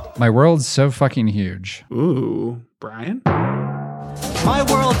staying? My world's so fucking huge. Ooh, Brian. My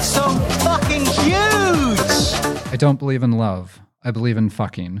world's so fucking huge! I don't believe in love. I believe in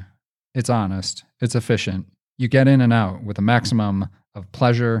fucking. It's honest. It's efficient. You get in and out with a maximum of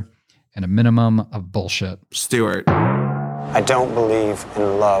pleasure and a minimum of bullshit. Stuart. I don't believe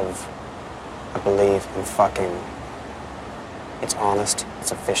in love. I believe in fucking. It's honest.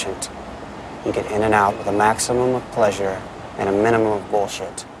 It's efficient. You get in and out with a maximum of pleasure and a minimum of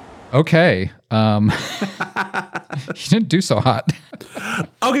bullshit. Okay. You didn't do so hot.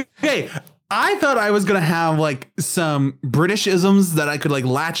 Okay. I thought I was gonna have like some Britishisms that I could like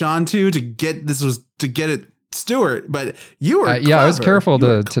latch onto to get it Stuart, but you were yeah, I was careful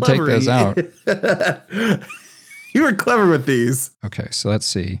to take those out. You were clever with these. Okay, so let's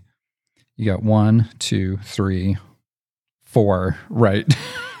see. You got 1, 2, 3, 4 right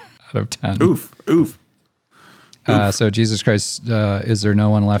out of 10. Oof. So Jesus Christ, is there no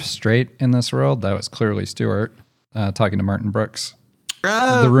one left straight in this world? That was clearly Stuart talking to Martin Brooks.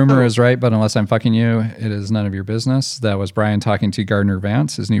 The rumor is right, but unless I'm fucking you, it is none of your business. That was Brian talking to Gardner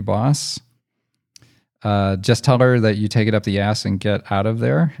Vance, his new boss. Just tell her that you take it up the ass and get out of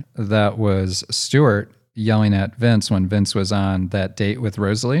there. That was Stuart yelling at Vince when Vince was on that date with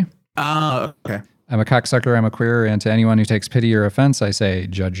Rosalie. Okay. I'm a cocksucker, I'm a queer, and to anyone who takes pity or offense, I say,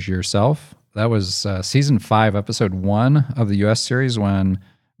 judge yourself. That was season 5, episode 1 of the US series when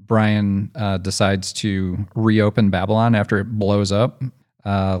Brian decides to reopen Babylon after it blows up.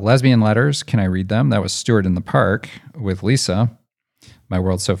 Lesbian letters, can I read them? That was Stuart in the park with Lisa. My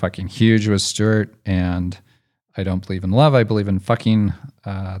world's so fucking huge was Stuart, and I don't believe in love. I believe in fucking.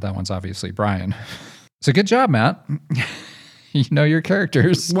 That one's obviously Brian. So good job, Matt. You know your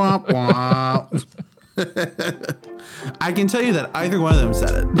characters. Womp womp. I can tell you that either one of them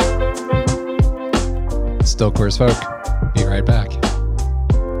said it. Still Queer as Folk. Be right back.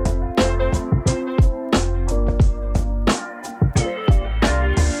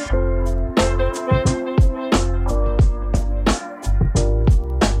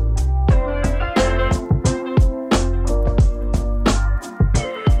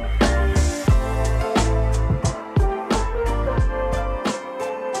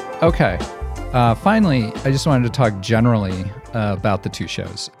 Okay. Finally, I just wanted to talk generally about the two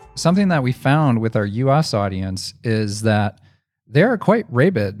shows. Something that we found with our US audience is that they are quite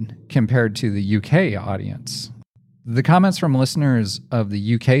rabid compared to the UK audience. The comments from listeners of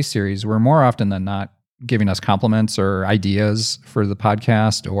the UK series were more often than not giving us compliments or ideas for the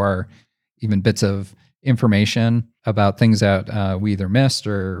podcast or even bits of information about things that we either missed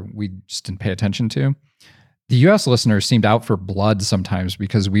or we just didn't pay attention to. The US listeners seemed out for blood sometimes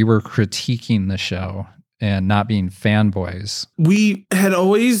because we were critiquing the show and not being fanboys. We had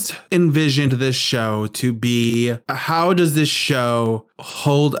always envisioned this show to be, how does this show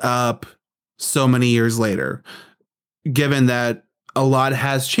hold up so many years later, given that a lot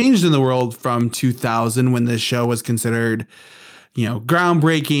has changed in the world from 2000 when this show was considered,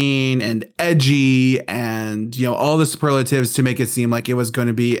 groundbreaking and edgy and, all the superlatives to make it seem like it was going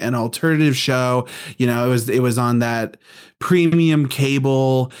to be an alternative show. It was on that premium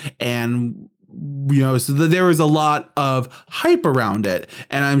cable and, so there was a lot of hype around it.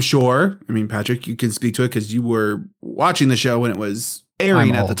 And I'm sure, Patrick, you can speak to it because you were watching the show when it was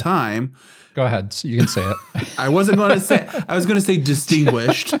airing at the time. Go ahead. You can say it. I was going to say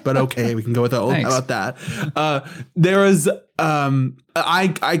distinguished, but okay, we can go with that. How about that? There was,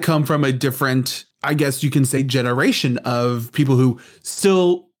 I come from a different, I guess you can say, generation of people who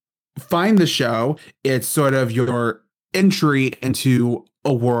still find the show. It's sort of your entry into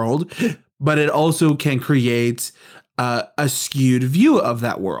a world, but it also can create a skewed view of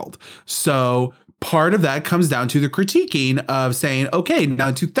that world. So part of that comes down to the critiquing of saying, okay, now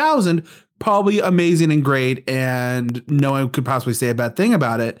in 2000, probably amazing and great, and no one could possibly say a bad thing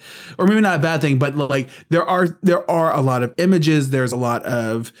about it, or maybe not a bad thing, but like there are a lot of images, there's a lot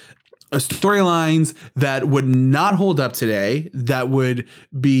of storylines that would not hold up today, that would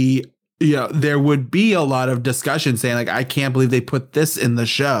be, there would be a lot of discussion saying like, I can't believe they put this in the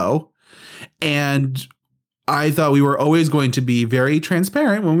show. And I thought we were always going to be very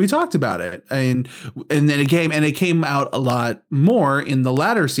transparent when we talked about it. And then it came out a lot more in the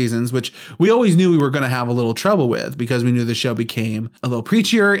latter seasons, which we always knew we were going to have a little trouble with because we knew the show became a little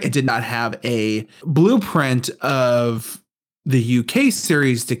preachier. It did not have a blueprint of the UK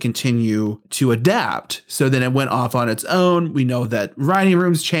series to continue to adapt. So then it went off on its own. We know that writing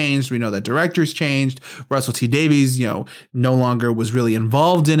rooms changed. We know that directors changed. Russell T Davies, no longer was really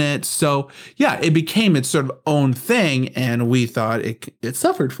involved in it. So yeah, it became its sort of own thing. And we thought it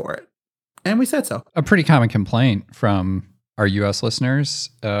suffered for it. And we said so. A pretty common complaint from our US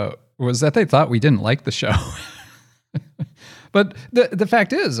listeners was that they thought we didn't like the show. But the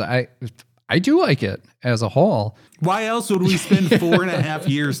fact is, I do like it as a whole. Why else would we spend 4.5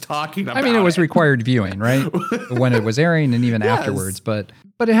 years talking about it? It was required viewing, right? When it was airing and even afterwards. But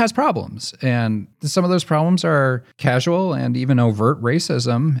it has problems. And some of those problems are casual and even overt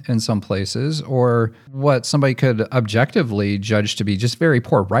racism in some places, or what somebody could objectively judge to be just very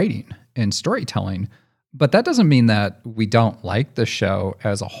poor writing and storytelling. But that doesn't mean that we don't like the show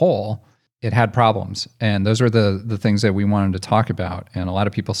as a whole. It had problems. And those were the things that we wanted to talk about. And a lot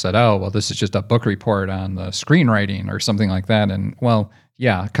of people said, oh, well, this is just a book report on the screenwriting or something like that. And well,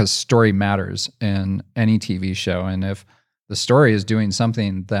 yeah, because story matters in any TV show. And if the story is doing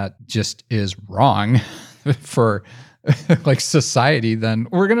something that just is wrong for like society, then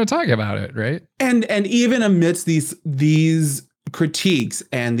we're going to talk about it, right? And even amidst these critiques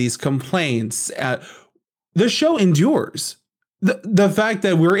and these complaints, the show endures. The fact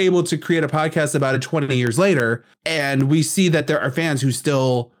that we're able to create a podcast about it 20 years later, and we see that there are fans who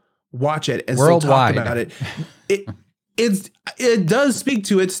still watch it and worldwide still talk about it, it does speak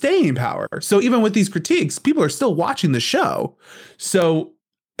to its staying power. So even with these critiques, people are still watching the show. So,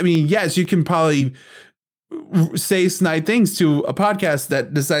 yes, you can probably say snide things to a podcast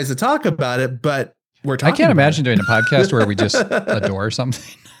that decides to talk about it, but we're talking. I can't imagine doing a podcast where we just adore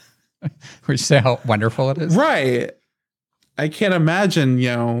something. We say how wonderful it is. Right. I can't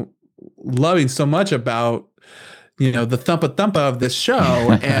imagine, loving so much about, the thumpa of this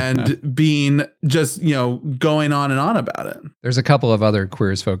show and being just, going on and on about it. There's a couple of other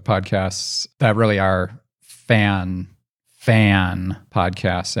Queer as Folk podcasts that really are fan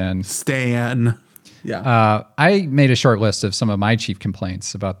podcasts. And Stan. Yeah. I made a short list of some of my chief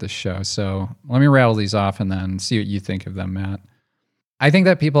complaints about this show. So let me rattle these off and then see what you think of them, Matt. I think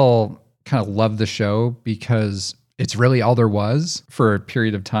that people kind of love the show because it's really all there was for a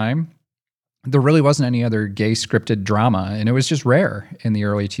period of time. There really wasn't any other gay scripted drama, and it was just rare in the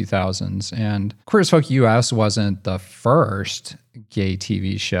early 2000s. And Queer as Folk US wasn't the first gay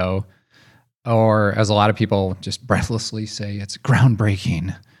TV show, or as a lot of people just breathlessly say, it's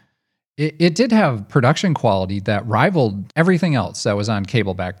groundbreaking. It did have production quality that rivaled everything else that was on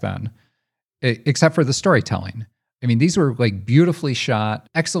cable back then, except for the storytelling. These were like beautifully shot,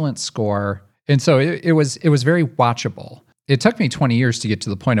 excellent score. And so it was very watchable. It took me 20 years to get to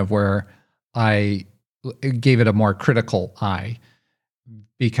the point of where I gave it a more critical eye,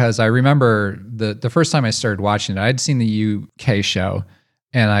 because I remember the first time I started watching it, I'd seen the UK show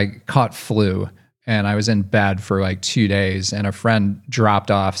and I caught flu and I was in bed for like 2 days, and a friend dropped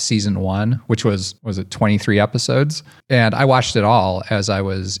off season 1, which was it 23 episodes? And I watched it all as I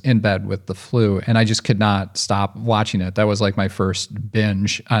was in bed with the flu, and I just could not stop watching it. That was like my first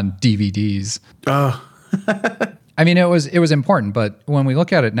binge on DVDs. Oh. I mean, it was important, but when we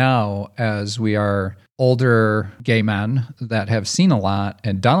look at it now as we are older gay men that have seen a lot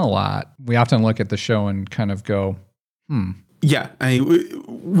and done a lot, we often look at the show and kind of go, Yeah,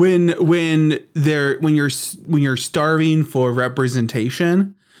 when you're starving for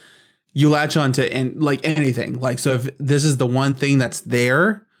representation, you latch on to like anything. Like, so if this is the one thing that's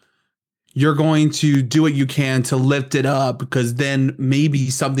there, you're going to do what you can to lift it up, because then maybe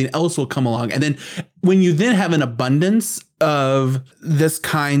something else will come along. And then when you then have an abundance of this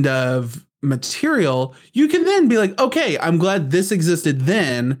kind of material, you can then be like, okay, I'm glad this existed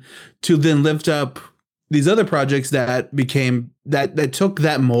then, to then lift up these other projects that became that took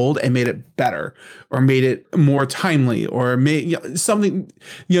that mold and made it better, or made it more timely, or made something.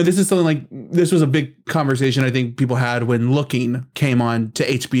 This is something like, this was a big conversation I think people had when Looking came on to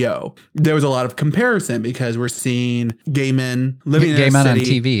HBO. There was a lot of comparison because we're seeing gay men living in a city on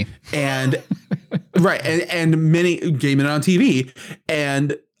TV, and right, and many gay men on TV,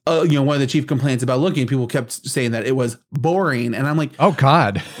 and one of the chief complaints about Looking, people kept saying that it was boring. And I'm like, oh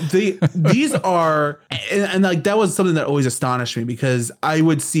God, these are, and like, that was something that always astonished me, because I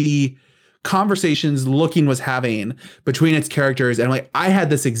would see conversations Looking was having between its characters. And like, I had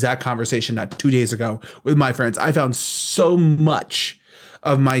this exact conversation not 2 days ago with my friends. I found so much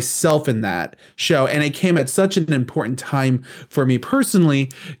of myself in that show, and it came at such an important time for me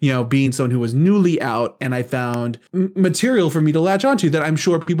personally, being someone who was newly out, and I found material for me to latch onto that I'm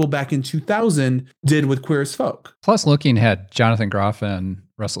sure people back in 2000 did with Queer as Folk. Plus, Looking had Jonathan Groff and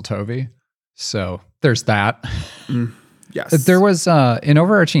Russell Tovey, so there's that. Yes, there was an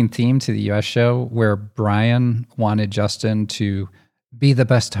overarching theme to the US show where Brian wanted Justin to be the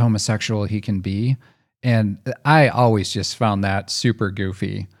best homosexual he can be. And I always just found that super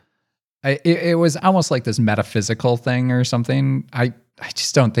goofy. It was almost like this metaphysical thing or something. I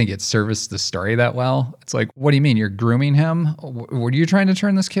just don't think it serviced the story that well. It's like, what do you mean? You're grooming him? What are you trying to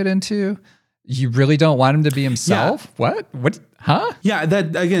turn this kid into? You really don't want him to be himself? Yeah. What? Huh? Yeah,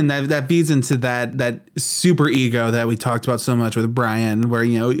 that feeds into that super ego that we talked about so much with Brian, where,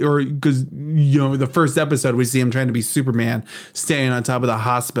 because the first episode we see him trying to be Superman, standing on top of the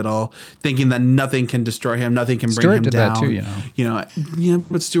hospital, thinking that nothing can destroy him, nothing can bring him down. Stuart did that too,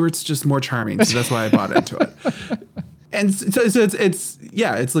 but Stuart's just more charming, so that's why I bought into it. And so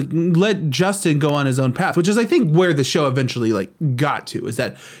it's like, let Justin go on his own path, which is, I think, where the show eventually like got to, is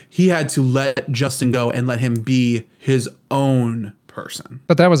that he had to let Justin go and let him be his own person.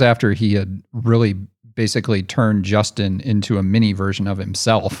 But that was after he had really basically turned Justin into a mini version of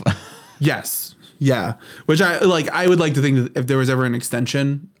himself. Yes. Yeah. Which I would like to think that if there was ever an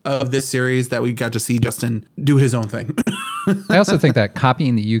extension of this series, that we got to see Justin do his own thing. I also think that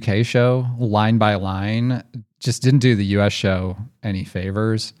copying the UK show line by line just didn't do the US show any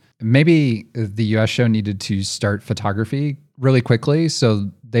favors. Maybe the US show needed to start photography really quickly, so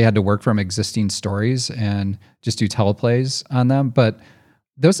they had to work from existing stories and just do teleplays on them. But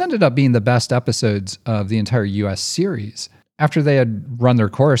those ended up being the best episodes of the entire US series. After they had run their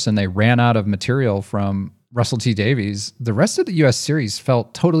course and they ran out of material from Russell T Davies, the rest of the US series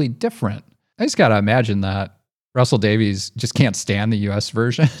felt totally different. I just got to imagine that Russell Davies just can't stand the US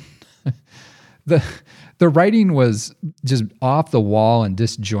version. The writing was just off the wall and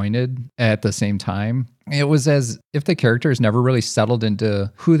disjointed at the same time. It was as if the characters never really settled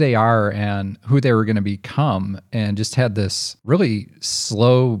into who they are and who they were going to become, and just had this really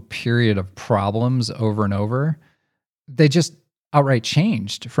slow period of problems over and over. They just outright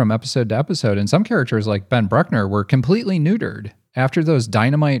changed from episode to episode. And some characters like Ben Bruckner were completely neutered. After those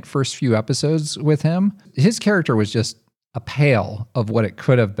dynamite first few episodes with him, his character was just a pale of what it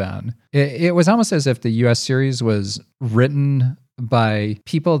could have been. It was almost as if the US series was written by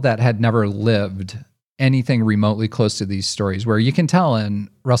people that had never lived anything remotely close to these stories, where you can tell in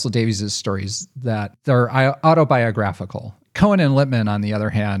Russell Davies' stories that they're autobiographical. Cohen and Lippman, on the other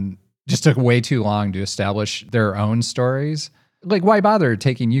hand, just took way too long to establish their own stories. Like, why bother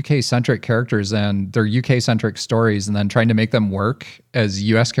taking UK-centric characters and their UK-centric stories and then trying to make them work as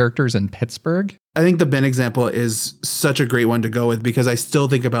US characters in Pittsburgh? I think the Ben example is such a great one to go with, because I still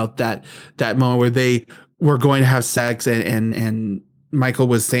think about that moment where they were going to have sex and Michael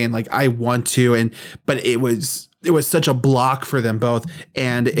was saying, like, I want to, but it was such a block for them both.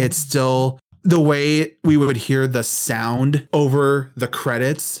 And it's still the way we would hear the sound over the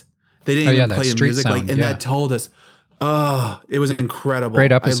credits. They didn't even play the music, sound, that told us, it was incredible.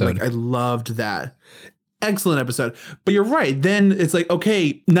 Great episode. I loved that. Excellent episode. But you're right. Then it's like,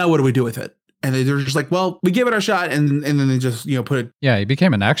 okay, now what do we do with it? And they're just like, well, we give it our shot, and then they just put it. Yeah, he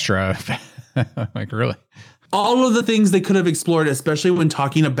became an extra. Like, really? all of the things they could have explored, especially when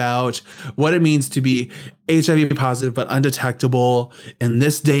talking about what it means to be HIV positive but undetectable in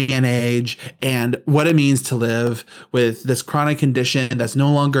this day and age, and what it means to live with this chronic condition that's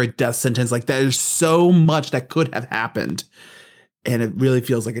no longer a death sentence. Like, there's so much that could have happened, and it really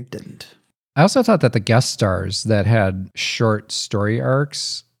feels like it didn't. I also thought that the guest stars that had short story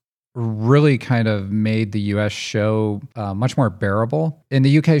arcs really kind of made the US show much more bearable. And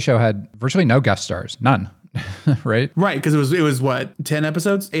the UK show had virtually no guest stars, none, right? Right, because it was what, 10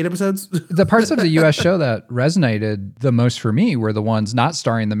 episodes, 8 episodes? The parts of the US show that resonated the most for me were the ones not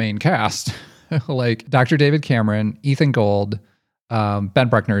starring the main cast, like Dr. David Cameron, Ethan Gold, Ben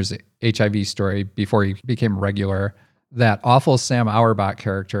Bruckner's HIV story before he became regular, that awful Sam Auerbach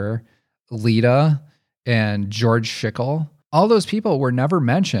character, Lita, and George Schickel. All those people were never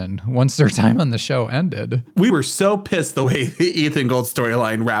mentioned once their time on the show ended. We were so pissed the way the Ethan Gold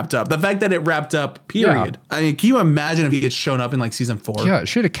storyline wrapped up. The fact that it wrapped up, period. Yeah. I mean, can you imagine if he had shown up in like season 4? Yeah, it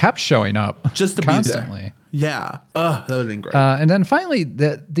should have kept showing up just to constantly. Be there. Yeah. That would have been great. And then finally,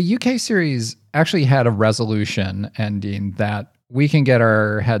 the UK series actually had a resolution ending that we can get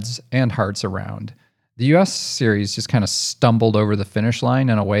our heads and hearts around. The US series just kind of stumbled over the finish line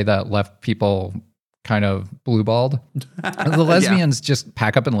in a way that left people kind of blue-balled. The lesbians just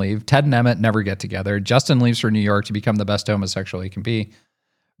pack up and leave. Ted and Emmett never get together. Justin leaves for New York to become the best homosexual he can be.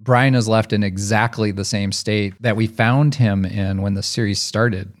 Brian is left in exactly the same state that we found him in when the series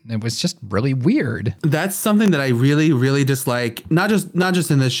started. It was just really weird. That's something that I really, really dislike. Not just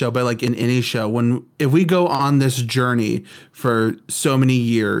in this show, but like in any show. If we go on this journey for so many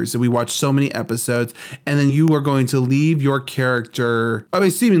years and we watch so many episodes, and then you are going to leave your character, I mean,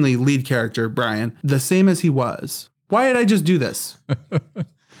 seemingly lead character, Brian, the same as he was. Why did I just do this?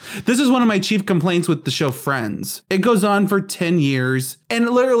 This is one of my chief complaints with the show Friends. It goes on for 10 years and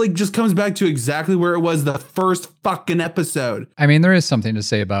it literally just comes back to exactly where it was the first fucking episode. I mean, there is something to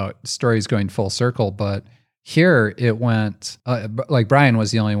say about stories going full circle, but here it went, like Brian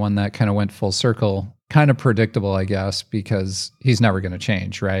was the only one that kind of went full circle. Kind of predictable, I guess, because he's never going to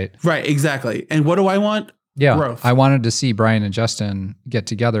change, right? Right, exactly. And what do I want? Yeah, growth. I wanted to see Brian and Justin get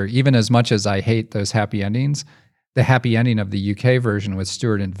together, even as much as I hate those happy endings. The happy ending of the UK version with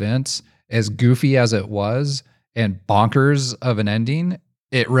Stuart and Vince, as goofy as it was and bonkers of an ending,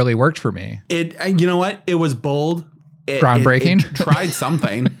 it really worked for me. You know what? It was bold. Groundbreaking. It tried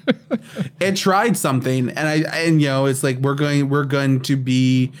something. It tried something. And you know, it's like we're going to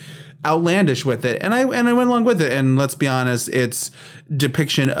be outlandish with it. And I went along with it. And let's be honest, its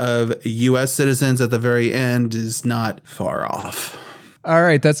depiction of US citizens at the very end is not far off. All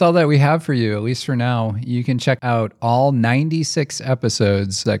right, that's all that we have for you, at least for now. You can check out all 96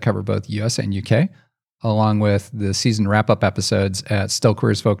 episodes that cover both US and UK, along with the season wrap-up episodes at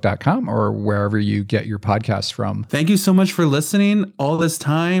stillqueersfolk.com or wherever you get your podcasts from. Thank you so much for listening all this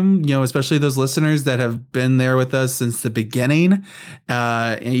time, you know, especially those listeners that have been there with us since the beginning,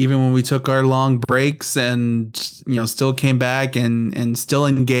 even when we took our long breaks and, you know, still came back and still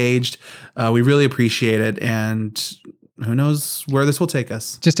engaged. We really appreciate it, and who knows where this will take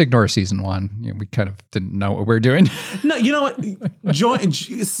us. Just ignore season 1. You know, we kind of didn't know what we were doing. No, you know what?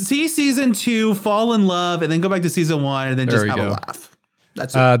 See season 2, fall in love, and then go back to season 1, and then just have a laugh.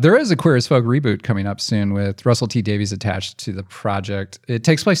 That's it. There is a Queer as Folk reboot coming up soon with Russell T Davies attached to the project. It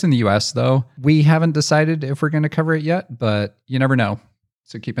takes place in the US, though. We haven't decided if we're going to cover it yet, but you never know.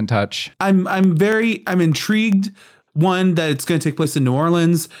 So keep in touch. I'm intrigued. One, that it's going to take place in New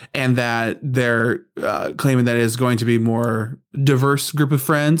Orleans, and that they're claiming that it is going to be more diverse group of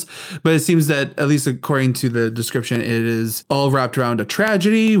friends. But it seems that, at least according to the description, it is all wrapped around a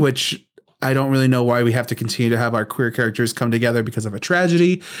tragedy, which I don't really know why we have to continue to have our queer characters come together because of a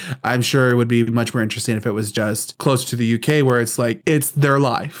tragedy. I'm sure it would be much more interesting if it was just closer to the UK, where it's like, it's their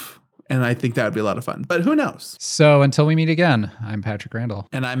life. And I think that would be a lot of fun. But who knows? So until we meet again, I'm Patrick Randall.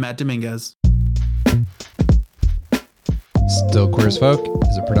 And I'm Matt Dominguez. Still Queer as Folk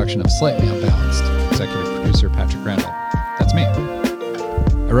is a production of Slightly Unbalanced. Executive producer Patrick Randall. That's me.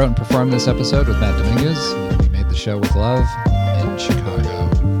 I wrote and performed this episode with Matt Dominguez. We made the show with love in Chicago.